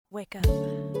Wake up.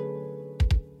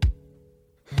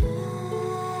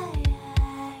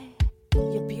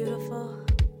 You're beautiful.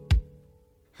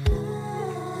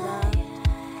 Loved.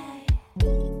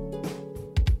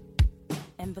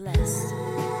 And blessed.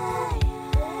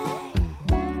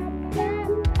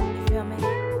 You feel me?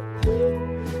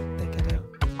 Think I do.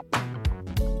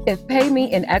 If Pay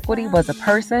Me in Equity was a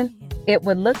person, it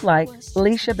would look like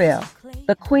Leisha Bell.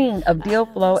 The queen of deal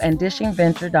flow and dishing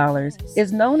venture dollars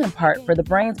is known in part for the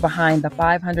brains behind the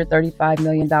 $535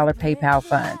 million PayPal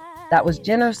fund that was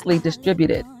generously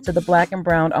distributed to the Black and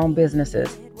Brown-owned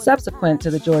businesses subsequent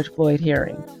to the George Floyd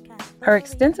hearings. Her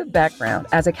extensive background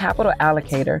as a capital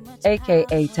allocator,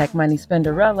 aka Tech Money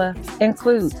Spenderella,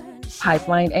 includes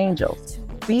Pipeline Angels,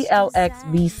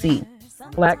 BLXVC,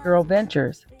 Black Girl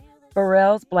Ventures,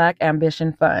 Burrell's Black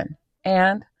Ambition Fund,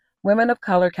 and Women of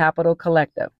Color Capital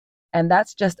Collective. And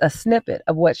that's just a snippet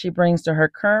of what she brings to her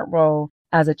current role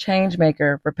as a change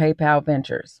maker for PayPal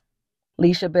Ventures.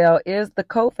 Leisha Bell is the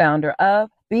co-founder of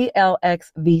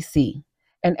BLXVC,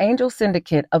 an angel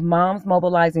syndicate of moms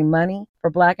mobilizing money for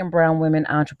Black and Brown women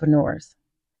entrepreneurs.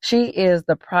 She is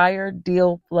the prior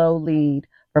deal flow lead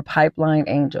for Pipeline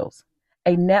Angels,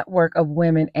 a network of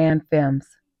women and femmes.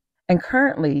 And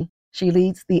currently, she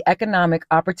leads the Economic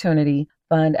Opportunity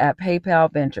Fund at PayPal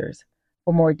Ventures.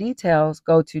 For more details,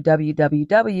 go to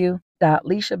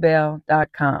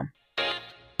www.leishabell.com.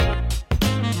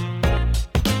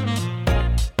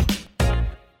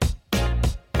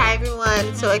 Hi,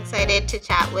 everyone. So excited to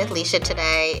chat with Leisha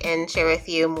today and share with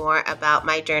you more about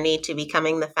my journey to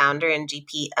becoming the founder and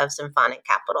GP of Symphonic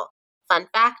Capital. Fun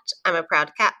fact, I'm a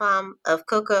proud cat mom of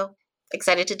Coco.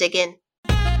 Excited to dig in.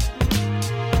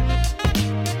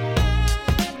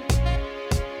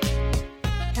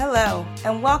 Hello,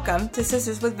 and welcome to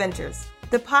Sisters with Ventures,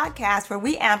 the podcast where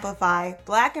we amplify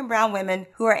Black and Brown women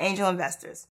who are angel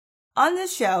investors. On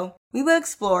this show, we will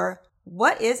explore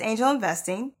what is angel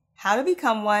investing, how to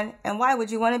become one, and why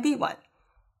would you want to be one.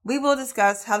 We will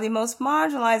discuss how the most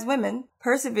marginalized women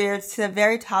persevered to the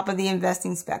very top of the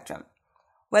investing spectrum.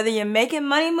 Whether you're making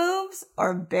money moves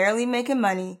or barely making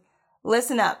money,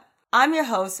 listen up. I'm your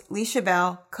host, Leisha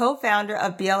Bell, co-founder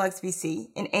of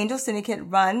BLXVC, an angel syndicate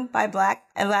run by Black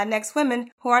and Latinx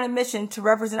women who are on a mission to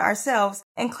represent ourselves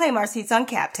and claim our seats on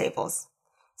cap tables.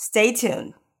 Stay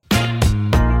tuned.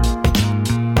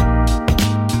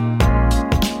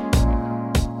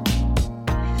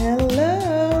 Hello.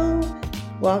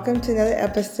 Welcome to another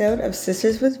episode of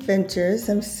Sisters with Ventures.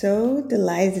 I'm so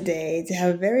delighted today to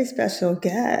have a very special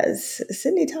guest.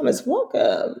 Sydney Thomas,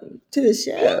 welcome to the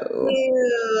show. Thank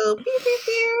you. Pew, pew,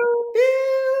 pew.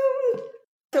 Pew.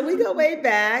 So we go way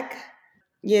back.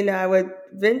 You know, I would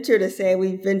venture to say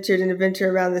we ventured and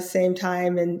adventure around the same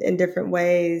time in different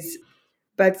ways.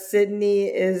 But Sydney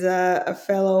is a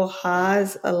fellow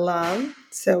Haas alum,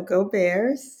 so go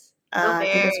Bears. I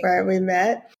think that's where we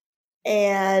met.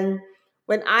 And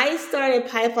when I started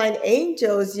Pipeline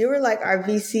Angels, you were like our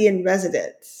VC in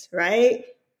residence, right?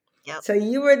 Yep. So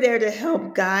you were there to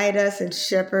help guide us and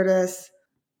shepherd us,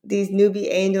 these newbie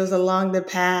angels, along the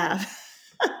path.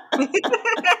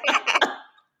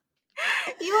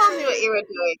 You all knew what you were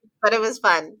doing, but it was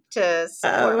fun to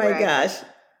support. Oh my gosh.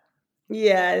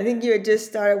 Yeah, I think you had just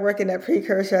started working at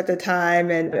Precursor at the time,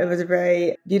 and it was a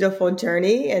very beautiful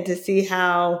journey. And to see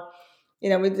how,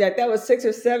 that was 6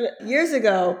 or 7 years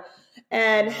ago,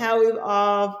 and how we've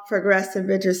all progressed in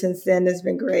venture since then has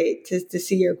been great to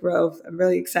see your growth. I'm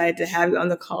really excited to have you on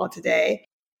the call today.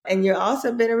 And you've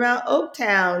also been around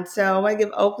Oaktown. So I want to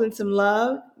give Oakland some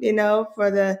love,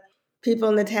 for the people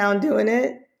in the town doing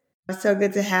it. It's so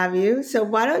good to have you. So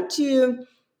why don't you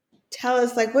tell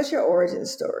us, what's your origin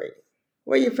story?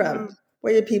 Where are you from?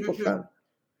 Where are your people from?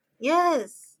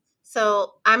 Yes.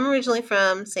 So I'm originally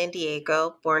from San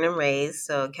Diego, born and raised,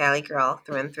 so Cali girl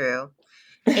through and through.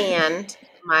 And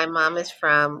my mom is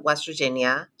from West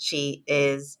Virginia. She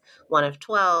is one of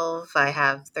 12. I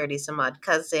have 30 some odd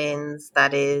cousins.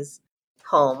 That is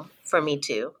home for me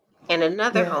too. And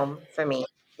another home for me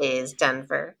is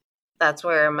Denver. That's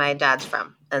where my dad's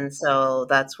from. And so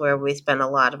that's where we spent a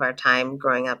lot of our time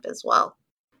growing up as well.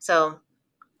 So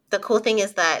the cool thing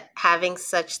is that having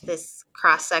such this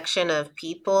cross-section of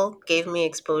people gave me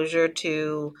exposure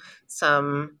to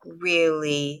some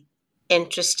really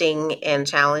interesting and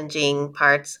challenging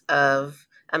parts of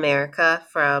America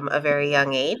from a very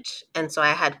young age. And so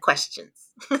I had questions.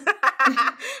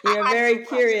 You're a very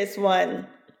curious one.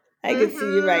 I can see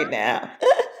you right now.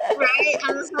 Right?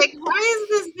 I was like, why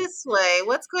is this way?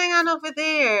 What's going on over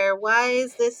there? Why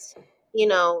is this,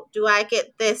 do I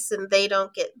get this and they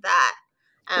don't get that?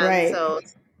 And Right. so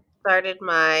started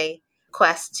my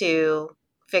quest to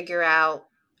figure out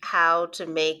how to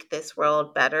make this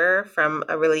world better from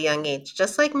a really young age,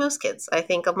 just like most kids. I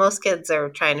think most kids are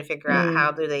trying to figure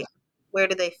out where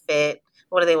do they fit,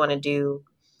 what do they want to do,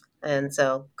 and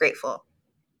so grateful.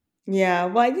 Yeah,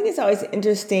 well, I think it's always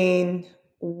interesting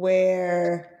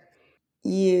where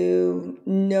you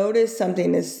notice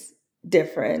something is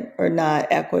different or not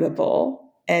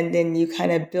equitable, and then you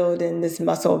kind of build in this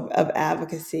muscle of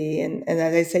advocacy. And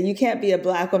as I say, you can't be a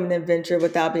Black woman in venture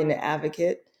without being an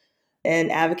advocate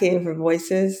and advocating for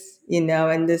voices,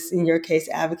 and this, in your case,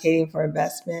 advocating for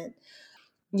investment,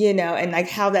 and like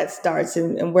how that starts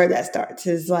and where that starts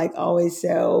is like always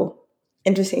so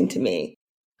interesting to me.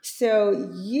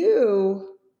 So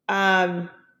you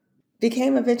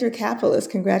became a venture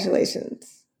capitalist.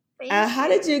 Congratulations. Thank How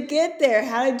did you. you get there?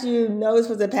 How did you know this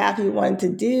was the path you wanted to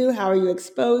do? How are you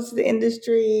exposed to the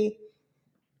industry?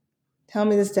 Tell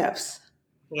me the steps.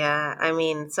 Yeah, I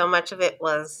mean, so much of it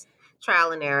was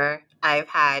trial and error. I've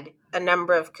had a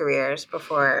number of careers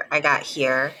before I got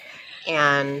here,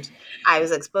 and I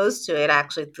was exposed to it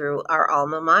actually through our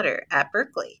alma mater at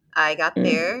Berkeley. I got Mm,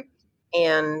 there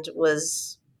and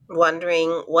was wondering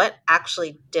what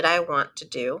actually did I want to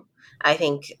do. I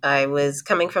think I was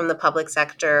coming from the public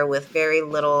sector with very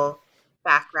little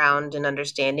background and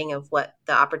understanding of what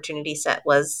the opportunity set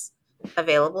was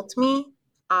available to me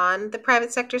on the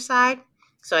private sector side.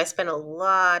 So I spent a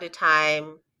lot of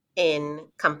time in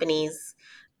companies,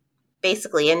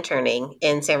 basically interning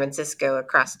in San Francisco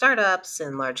across startups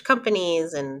and large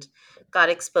companies, and got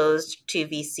exposed to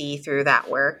VC through that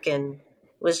work and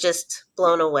was just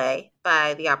blown away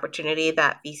by the opportunity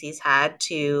that VCs had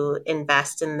to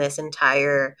invest in this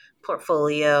entire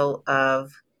portfolio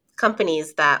of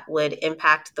companies that would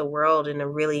impact the world in a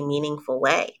really meaningful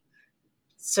way.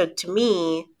 So to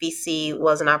me, VC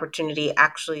was an opportunity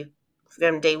actually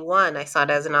from day one. I saw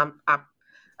it as an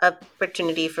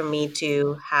opportunity for me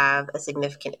to have a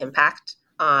significant impact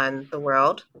on the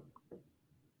world.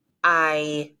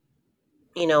 I,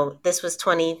 this was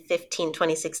 2015,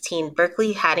 2016.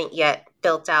 Berkeley hadn't yet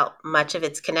built out much of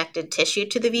its connected tissue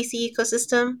to the VC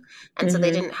ecosystem. And so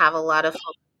they mm-hmm. didn't have a lot of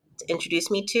folks to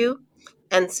introduce me to.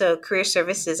 And so Career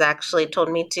Services actually told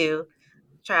me to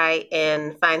try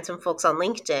and find some folks on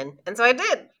LinkedIn. And so I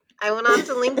did. I went on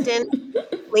to LinkedIn,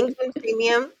 LinkedIn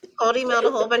Premium, cold emailed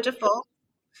a whole bunch of folks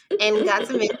and got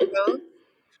some intros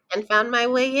and found my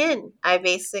way in. I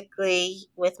basically,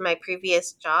 with my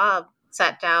previous job,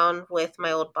 sat down with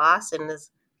my old boss and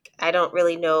was, I don't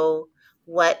really know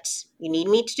what you need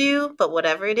me to do, but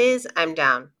whatever it is, I'm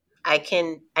down. I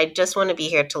just want to be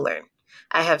here to learn.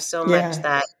 I have so much Yeah,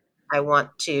 that I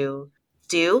want to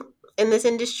do in this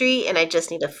industry, and I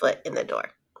just need a foot in the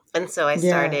door. And so I yeah.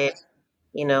 started,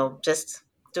 just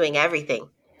doing everything: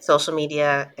 social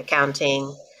media,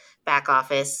 accounting, back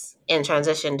office, and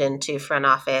transitioned into front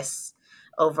office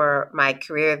over my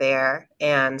career there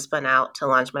and spun out to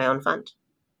launch my own fund.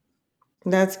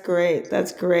 That's great.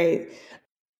 That's great.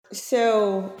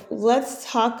 So let's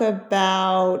talk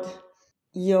about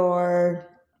your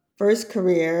first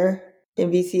career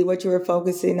in VC, what you were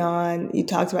focusing on. You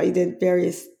talked about you did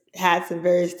various hats and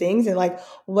various things, and like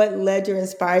what led you or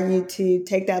inspired you to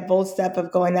take that bold step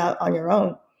of going out on your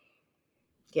own?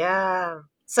 Yeah.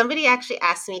 Somebody actually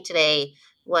asked me today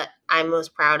what I'm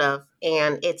most proud of,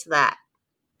 and it's that.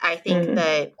 I think Mm,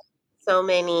 that so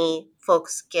many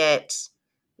folks get,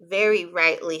 very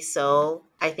rightly so,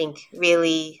 I think,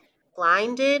 really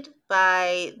blinded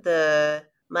by the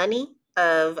money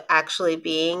of actually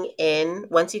being in.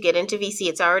 Once you get into VC,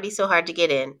 it's already so hard to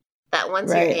get in that once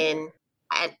you're right. in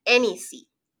at any seat,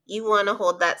 you want to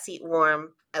hold that seat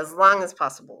warm as long as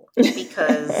possible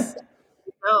because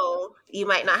you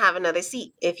might not have another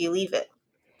seat if you leave it.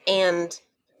 And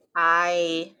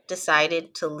I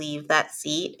decided to leave that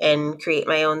seat and create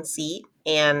my own seat.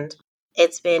 And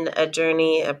it's been a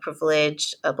journey, a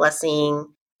privilege, a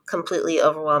blessing, completely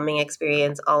overwhelming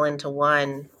experience all into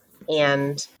one.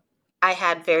 And I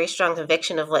had very strong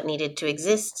conviction of what needed to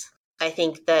exist. I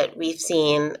think that we've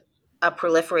seen a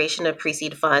proliferation of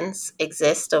pre-seed funds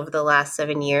exist over the last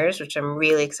 7 years, which I'm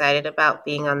really excited about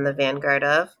being on the vanguard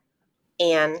of.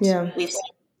 And Yeah, we've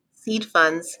seen seed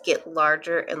funds get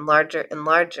larger and larger and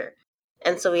larger.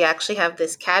 And so we actually have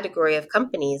this category of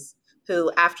companies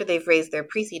who, after they've raised their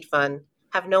pre-seed fund,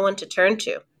 have no one to turn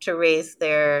to raise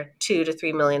their $2 to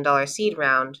 $3 million seed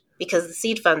round because the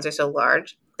seed funds are so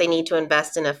large. They need to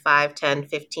invest in a 5, 10,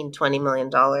 15, $20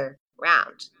 million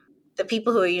round. The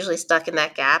people who are usually stuck in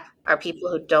that gap are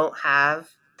people who don't have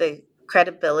the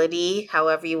credibility,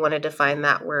 however you want to define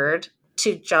that word,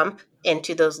 to jump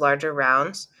into those larger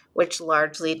rounds, which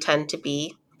largely tend to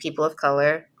be people of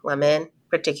color, women,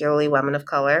 particularly women of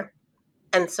color.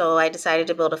 And so I decided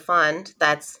to build a fund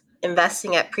that's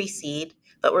investing at pre-seed,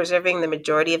 but reserving the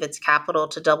majority of its capital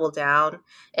to double down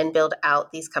and build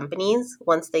out these companies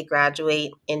once they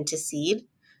graduate into seed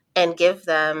and give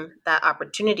them that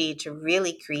opportunity to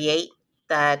really create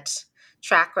that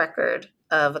track record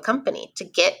of a company to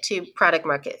get to product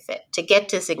market fit, to get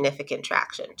to significant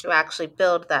traction, to actually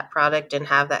build that product and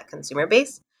have that consumer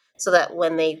base so that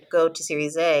when they go to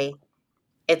Series A,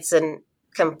 it's a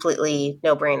completely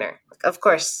no-brainer. Of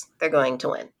course, they're going to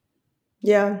win.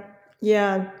 Yeah.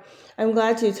 Yeah. I'm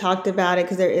glad you talked about it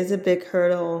because there is a big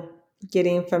hurdle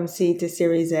getting from seed to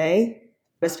Series A.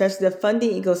 Especially the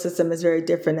funding ecosystem is very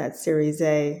different at Series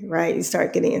A, right? You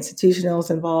start getting institutionals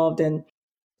involved, and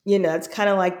it's kind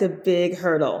of like the big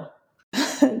hurdle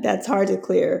that's hard to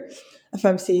clear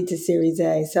from seed to Series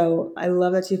A. So I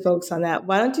love that you focus on that.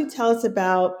 Why don't you tell us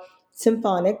about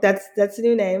Symphonic? That's the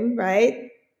new name, right?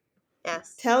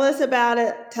 Yes. Tell us about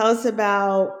it. Tell us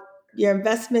about your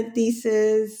investment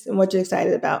thesis and what you're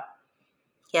excited about.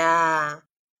 Yeah.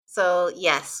 So,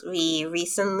 yes, we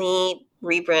recently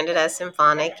rebranded as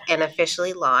Symphonic and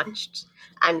officially launched.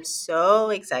 I'm so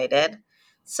excited.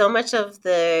 So much of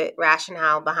the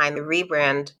rationale behind the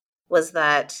rebrand was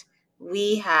that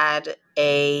we had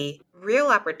a real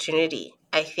opportunity,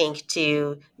 I think,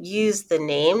 to use the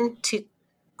name to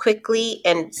quickly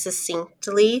and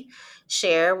succinctly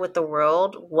share with the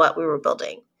world what we were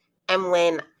building. And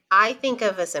when I think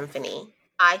of a symphony,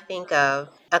 I think of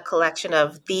a collection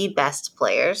of the best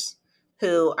players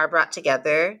who are brought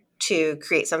together to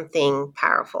create something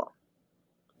powerful.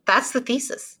 That's the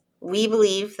thesis. We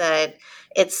believe that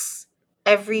it's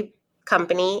every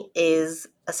company is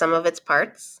a sum of its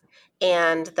parts,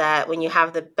 and that when you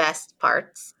have the best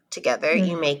parts together,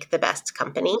 you Mm. make the best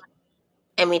company.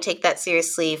 And we take that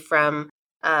seriously from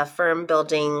firm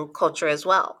building culture as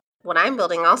well. What I'm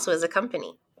building also is a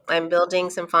company. I'm building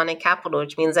Symphonic Capital,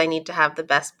 which means I need to have the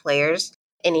best players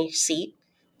in each seat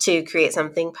to create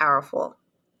something powerful.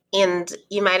 And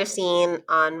you might have seen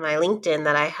on my LinkedIn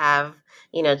that I have,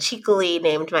 cheekily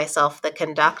named myself the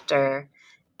conductor.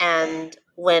 And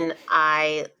when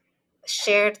I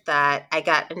shared that, I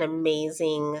got an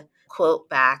amazing quote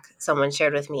back someone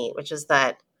shared with me, which is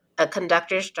that a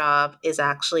conductor's job is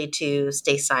actually to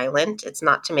stay silent. It's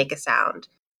not to make a sound.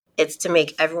 It's to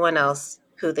make everyone else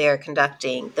who they are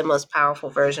conducting the most powerful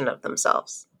version of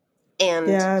themselves. And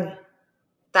Yeah.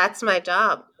 that's my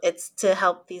job. It's to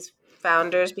help these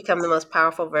founders become the most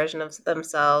powerful version of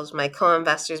themselves, my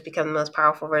co-investors become the most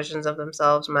powerful versions of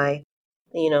themselves, my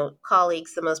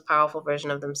colleagues the most powerful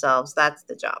version of themselves. That's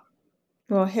the job.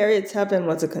 Well, Harriet Tubman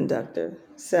was a conductor.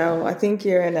 So I think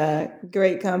you're in a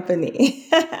great company.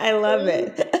 I love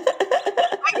it.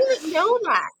 I didn't know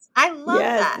that. I love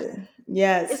Yes. that. Is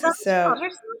Yes. that what she So, called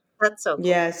herself? That's so cool.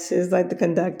 yes, she's like the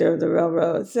conductor of the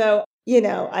railroad. So,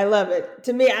 I love it.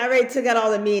 To me, I already took out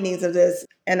all the meanings of this,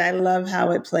 and I love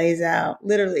how it plays out,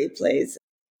 literally plays.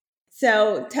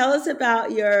 So, tell us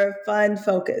about your fund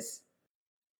focus.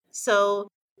 So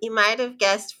you might have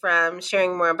guessed from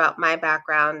sharing more about my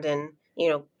background and,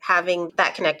 having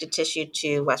that connected tissue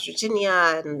to West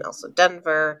Virginia and also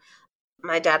Denver.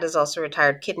 My dad is also a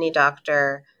retired kidney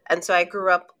doctor. And so I grew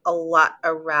up a lot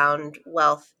around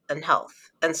wealth and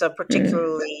health. And so Mm.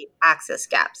 particularly access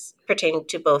gaps pertaining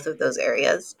to both of those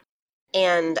areas.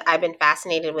 And I've been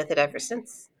fascinated with it ever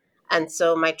since. And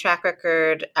so my track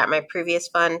record at my previous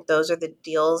fund, those are the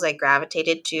deals I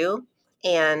gravitated to.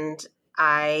 And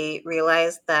I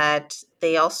realized that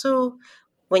they also,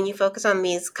 when you focus on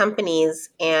these companies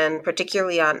and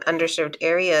particularly on underserved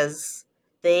areas,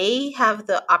 they have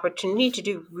the opportunity to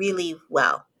do really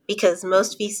well because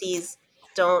most VCs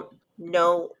don't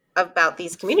know about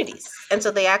these communities. And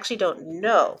so they actually don't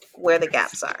know where the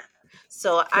gaps are.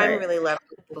 So I'm Right. really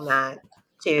leveraging that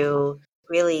to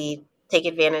really take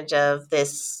advantage of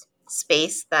this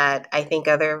space that I think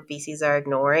other VCs are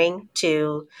ignoring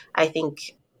to, I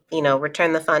think,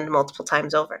 return the fund multiple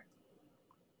times over.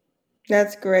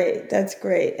 That's great. That's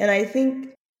great. And I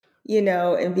think, in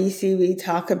VC, we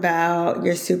talk about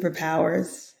your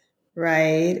superpowers,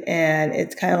 right? And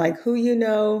it's kind of like who you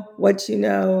know, what you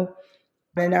know.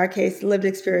 In our case, lived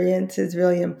experience is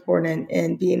really important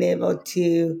in being able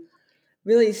to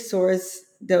really source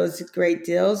those great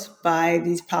deals by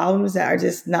these problems that are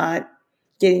just not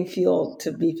getting fuel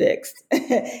to be fixed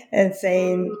and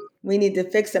saying we need to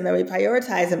fix them and we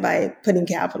prioritize them by putting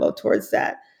capital towards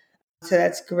that. So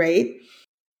that's great.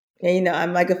 And,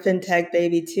 I'm like a fintech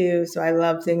baby too. So I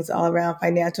love things all around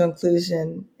financial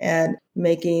inclusion and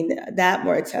making that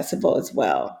more accessible as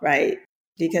well, right?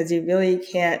 Because you really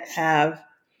can't have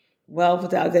wealth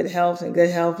without good health, and good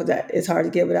health without, it's hard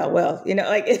to get without wealth.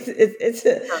 Like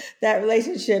that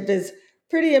relationship is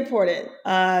pretty important.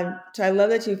 So I love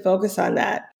that you focus on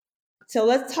that. So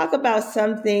let's talk about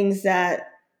some things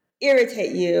that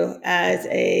irritate you as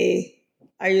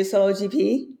are you a solo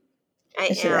GP? I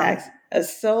I should am. ask. A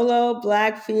solo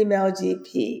Black female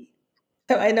GP.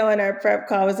 So I know in our prep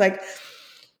call, it was like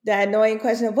that annoying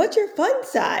question of what's your fund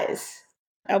size?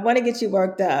 I want to get you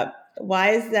worked up.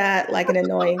 Why is that like an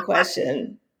annoying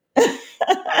question?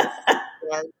 Yes,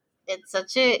 yes.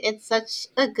 It's such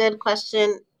a good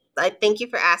question. I thank you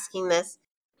for asking this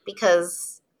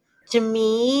because to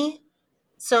me,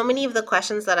 so many of the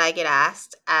questions that I get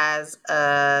asked as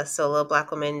a solo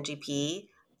Black woman GP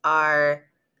are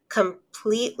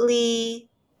completely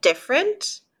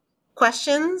different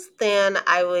questions than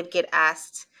I would get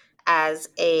asked as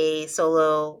a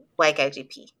solo white guy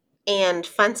GP. And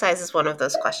fund size is one of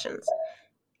those questions.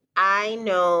 I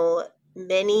know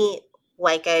many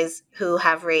white guys who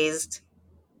have raised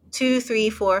two, three,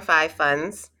 four, five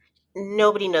funds.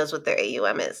 Nobody knows what their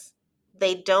AUM is.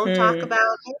 They don't talk Mm,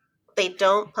 about it. They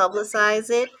don't publicize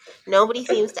it. Nobody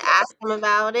seems to ask them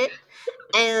about it.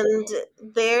 And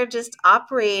they're just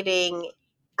operating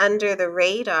under the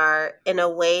radar in a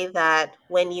way that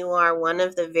when you are one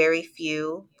of the very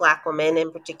few Black women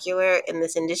in particular in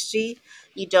this industry,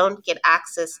 you don't get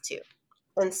access to.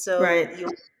 And so right. you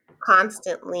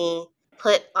constantly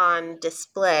put on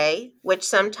display, which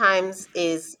sometimes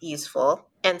is useful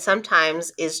and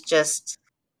sometimes is just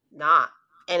not,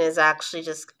 and is actually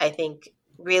just, I think,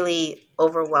 really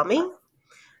overwhelming.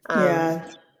 Um, Yeah.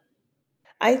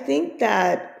 I think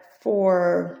that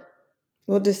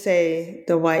we'll just say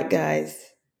the white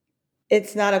guys,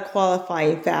 it's not a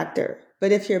qualifying factor.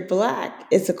 But if you're Black,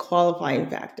 it's a qualifying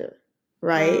factor,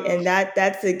 right? mm, And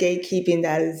that's the gatekeeping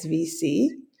that is VC,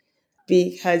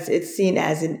 because it's seen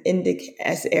as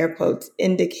as air quotes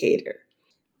indicator,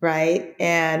 right?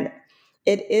 And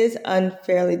it is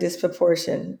unfairly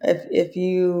disproportionate. If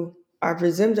you are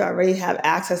presumed to already have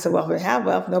access to wealth and have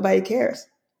wealth, nobody cares,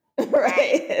 right,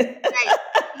 right? right,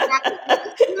 exactly.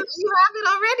 Because you have it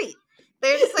already.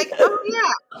 They're just like, oh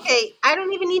yeah, okay, I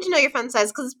don't even need to know your fund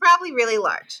size because it's probably really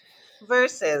large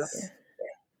versus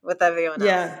with everyone else.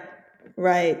 Yeah,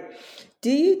 right.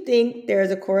 Do you think there's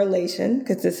a correlation?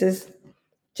 Because this is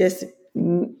just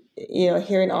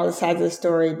hearing all the sides of the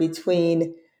story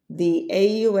between the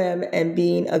AUM and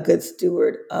being a good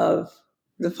steward of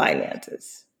the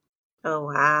finances. Oh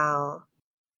wow.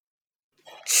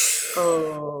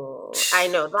 Oh, I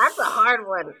know. That's a hard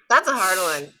one. That's a hard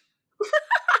one.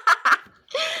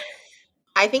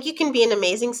 I think you can be an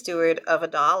amazing steward of a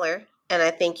dollar, and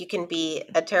I think you can be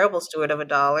a terrible steward of a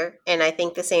dollar, and I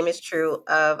think the same is true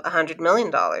of $100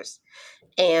 million.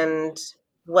 And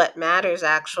what matters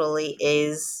actually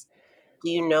is, do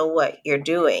you know what you're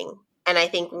doing? And I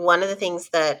think one of the things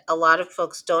that a lot of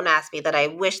folks don't ask me that I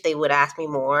wish they would ask me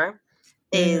more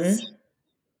is, Mm-hmm.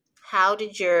 how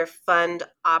did your fund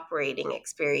operating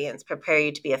experience prepare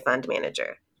you to be a fund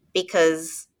manager?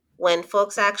 Because when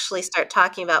folks actually start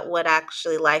talking about what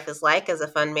actually life is like as a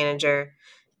fund manager,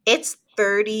 it's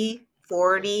 30,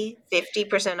 40,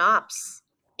 50% ops.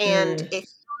 And Mm, if you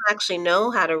don't actually know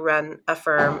how to run a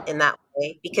firm in that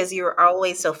way, because you're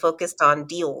always so focused on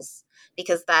deals,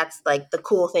 because that's like the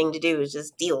cool thing to do is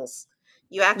just deals,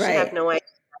 you actually have right. no idea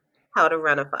how to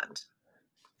run a fund.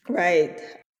 Right.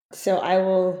 So I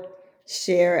will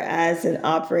share as an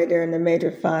operator in a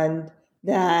major fund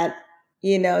that,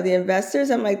 the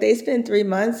investors, I'm like, they spend 3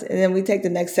 months and then we take the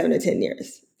next 7 to 10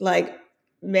 years, like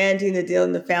managing the deal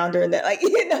and the founder and that, like,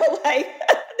 like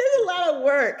there's a lot of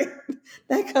work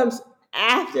that comes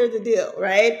after the deal,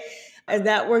 right? And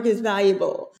that work is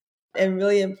valuable and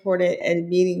really important and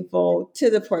meaningful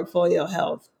to the portfolio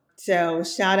health. So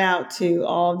shout out to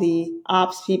all the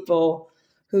ops people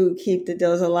who keep the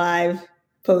deals alive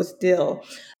post deal.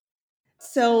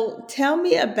 So tell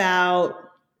me about,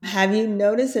 have you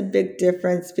noticed a big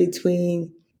difference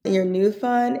between your new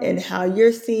fund and how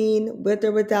you're seen with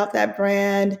or without that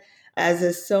brand as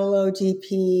a solo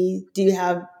GP? Do you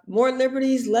have more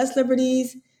liberties, less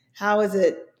liberties? How is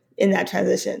it in that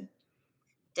transition?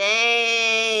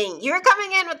 Dang, you're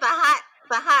coming in with the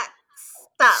hot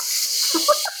stuff.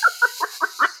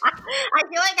 I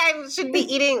feel like I should be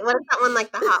eating, what is that one,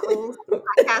 like the hot wings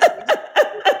podcast?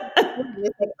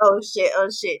 It's like, oh shit, oh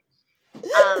shit.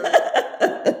 Um,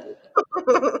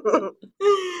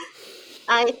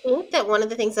 I think that one of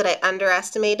the things that I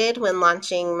underestimated when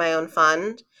launching my own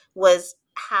fund was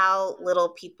how little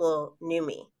people knew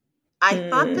me. I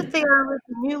thought that Mm, they already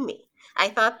knew me. I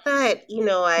thought that,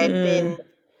 I had mm, been,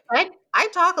 I'd I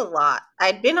talk a lot.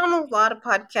 I'd been on a lot of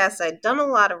podcasts. I'd done a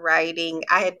lot of writing.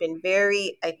 I had been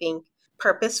very, I think,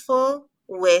 purposeful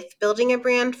with building a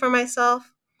brand for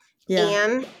myself. Yeah.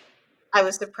 And I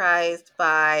was surprised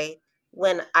by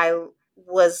when I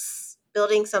was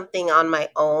building something on my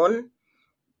own,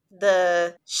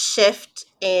 the shift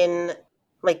in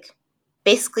like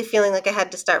basically feeling like I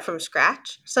had to start from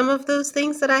scratch some of those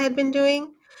things that I had been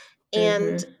doing.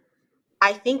 And Mm-hmm.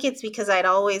 I think it's because I'd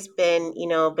always been,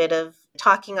 a bit of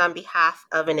talking on behalf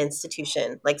of an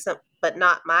institution, but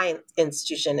not my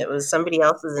institution. It was somebody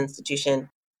else's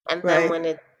institution. And then Right. when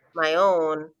it's my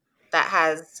own, that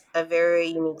has a very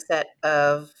unique set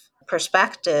of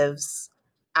perspectives.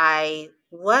 I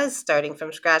was starting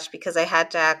from scratch because I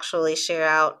had to actually share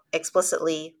out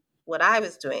explicitly what I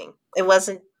was doing. It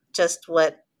wasn't just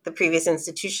what the previous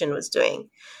institution was doing.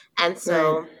 And Right.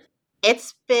 so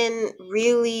it's been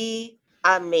really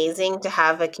amazing to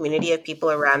have a community of people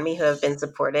around me who have been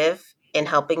supportive in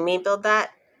helping me build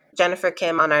that. Jennifer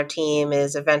Kim on our team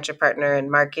is a venture partner in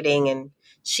marketing, and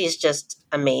she's just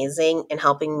amazing in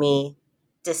helping me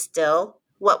distill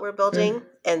what we're building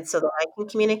and so that I can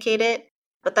communicate it.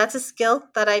 But that's a skill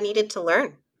that I needed to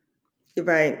learn.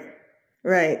 Right.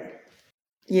 Right.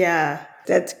 Yeah,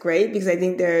 that's great because I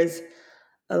think there's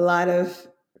a lot of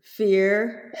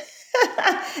fear.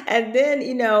 And then,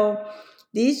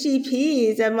 these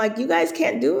GPs, I'm like, you guys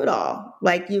can't do it all.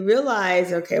 Like you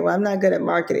realize, okay, well, I'm not good at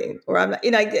marketing or I'm not,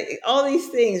 I get all these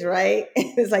things, right?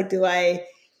 It's like, do I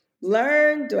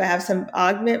learn? Do I have some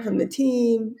augment from the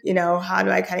team? How do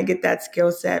I kind of get that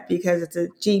skill set? Because it's a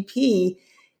GP,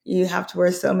 you have to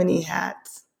wear so many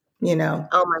hats, you know?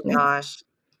 Oh my gosh.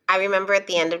 I remember at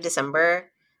the end of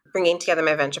December bringing together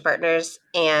my venture partners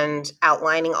and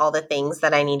outlining all the things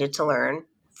that I needed to learn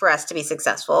for us to be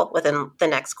successful within the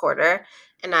next quarter.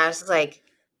 And I was like,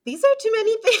 these are too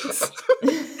many things.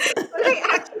 But I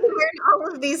actually learned all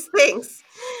of these things.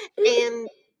 And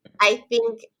I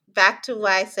think back to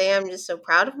why I say I'm just so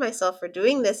proud of myself for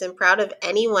doing this and proud of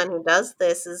anyone who does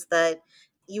this is that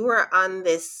you are on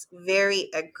this very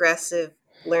aggressive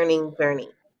learning journey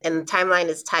and the timeline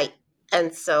is tight.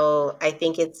 And so I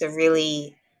think it's a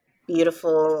really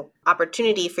beautiful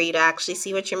opportunity for you to actually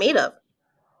see what you're made of.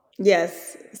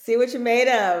 Yes, see what you're made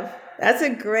of. That's a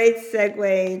great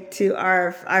segue to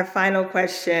our final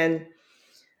question,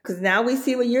 because now we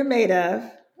see what you're made of.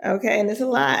 Okay, and it's a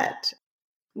lot.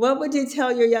 What would you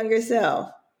tell your younger self?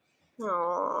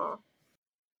 Aww.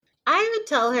 I would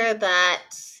tell her that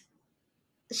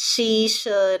she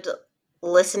should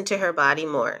listen to her body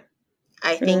more.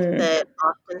 I think Mm, that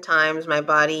oftentimes my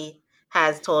body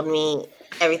has told me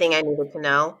everything I needed to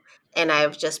know, and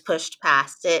I've just pushed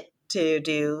past it to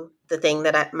do the thing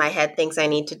that my head thinks I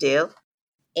need to do.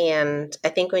 And I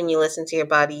think when you listen to your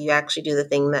body, you actually do the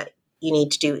thing that you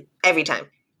need to do every time.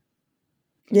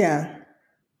 yeah,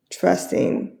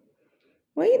 trusting.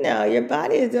 Well, your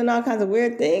body is doing all kinds of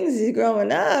weird things as you're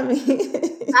growing up.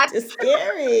 It's That's, just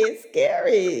scary. It's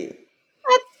scary.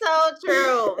 that's so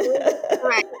true.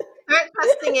 Right. Start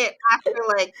trusting it after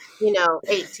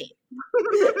 18.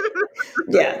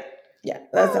 Yeah, yeah,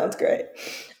 that sounds great.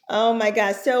 Oh my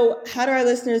gosh. So, how do our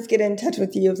listeners get in touch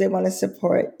with you if they want to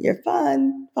support your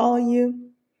fun, follow you?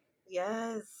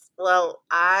 Yes. Well,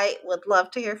 I would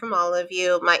love to hear from all of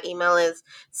you. My email is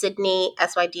Sydney,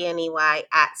 Sydney,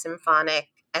 at symphonic,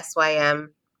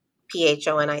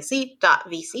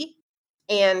 SYMPHONIC.VC.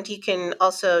 And you can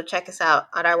also check us out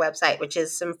on our website, which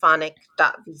is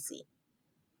symphonic.vc.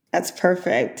 That's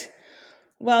perfect.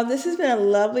 Well, this has been a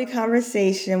lovely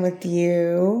conversation with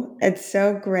you. It's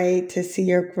so great to see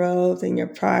your growth and your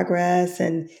progress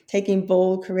and taking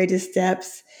bold, courageous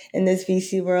steps in this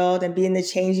VC world and being the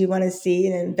change you want to see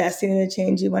and investing in the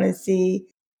change you want to see.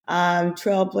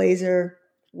 Trailblazer,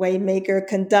 waymaker,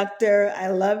 conductor. I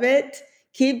love it.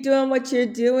 Keep doing what you're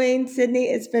doing. Sydney,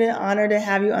 it's been an honor to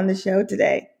have you on the show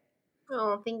today.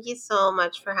 Oh, thank you so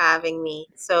much for having me.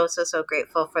 So, so, so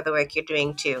grateful for the work you're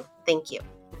doing too. Thank you.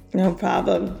 No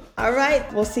problem. All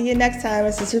right. We'll see you next time.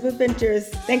 It's the Super Ventures.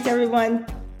 Thanks, everyone.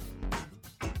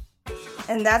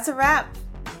 And that's a wrap.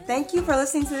 Thank you for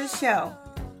listening to the show.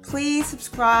 Please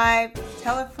subscribe,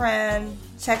 tell a friend,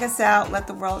 check us out, let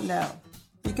the world know.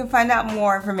 You can find out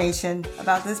more information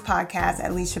about this podcast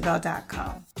at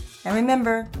LeishaBell.com. And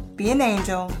remember, be an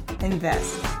angel,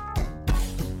 invest.